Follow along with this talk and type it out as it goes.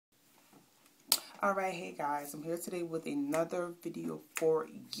Alright, hey guys, I'm here today with another video for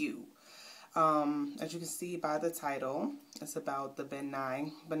you. As you can see by the title, it's about the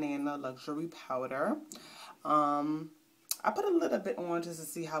Nye Banana Luxury Powder. I put a little bit on just to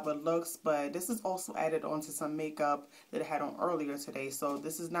see how it looks, but this is also added onto some makeup that I had on earlier today, so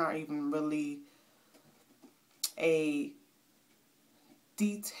this is not even really a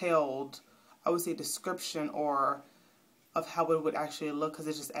detailed, I would say, description or of how it would actually look, because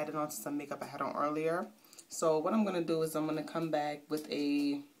it's just added on to some makeup I had on earlier. So what I'm going to do is I'm going to come back with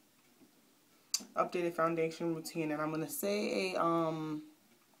a updated foundation routine, and I'm going to say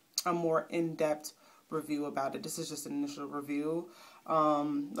a more in-depth review about it. This is just an initial review.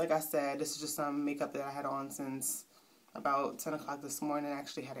 Like I said, this is just some makeup that I had on since about 10 o'clock this morning. I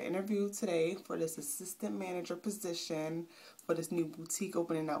actually had an interview today for this assistant manager position for this new boutique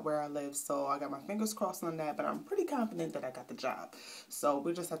opening up where I live. So I got my fingers crossed on that, but I'm pretty confident that I got the job. So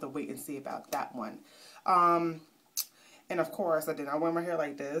we just have to wait and see about that one. And of course, I did not wear my hair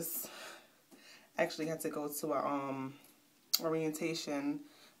like this. I actually had to go to a orientation.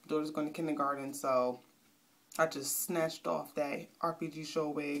 My daughter's going to kindergarten, so I just snatched off that RPG show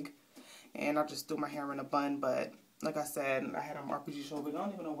wig and I just threw my hair in a bun. But like I said, I had an RPG show wig. I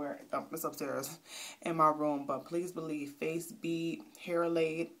don't even know where it's upstairs in my room. But please believe, face beat, hair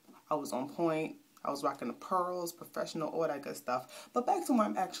laid, I was on point. I was rocking the pearls, professional, all that good stuff. But back to why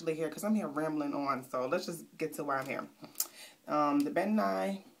I'm actually here, because I'm here rambling on. So let's just get to why I'm here. The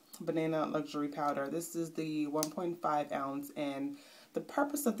Nye Banana Luxury Powder. This is the 1.5 ounce, and the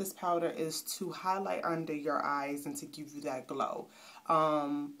purpose of this powder is to highlight under your eyes and to give you that glow.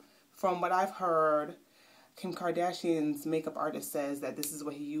 From what I've heard, Kim Kardashian's makeup artist says that this is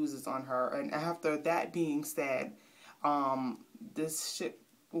what he uses on her. And after that being said, this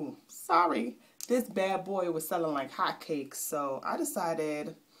bad boy was selling like hotcakes. So I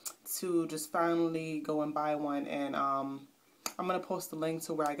decided to just finally go and buy one. And I'm going to post the link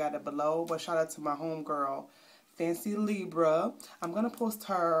to where I got it below. But shout out to my homegirl, Fancy Libra. I'm going to post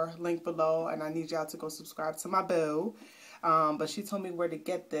her link below, and I need y'all to go subscribe to my boo. But she told me where to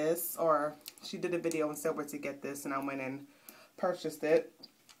get this, or she did a video and said where to get this, and I went and purchased it.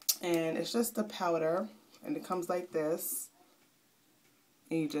 And it's just a powder, and it comes like this,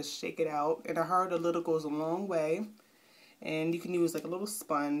 and you just shake it out. And I heard a little goes a long way, and you can use like a little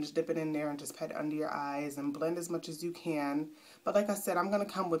sponge, dip it in there, and just pat it under your eyes and blend as much as you can. But like I said, I'm going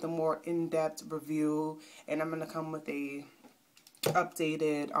to come with a more in-depth review, and I'm going to come with a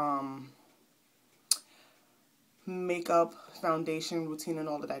updated makeup, foundation routine, and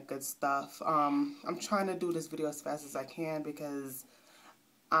all of that good stuff. I'm trying to do this video as fast as I can because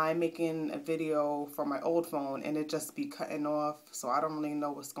I'm making a video from my old phone and it just be cutting off, so I don't really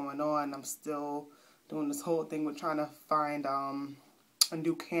know what's going on. I'm still doing this whole thing with trying to find a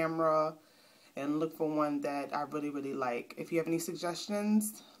new camera and look for one that I really like. If you have any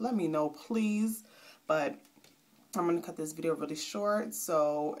suggestions, let me know, please. But I'm going to cut this video really short,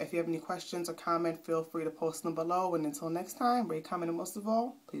 so if you have any questions or comment, feel free to post them below. And until next time, rate, comment, and most of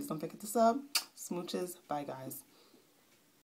all, please don't forget to sub. Smooches. Bye, guys.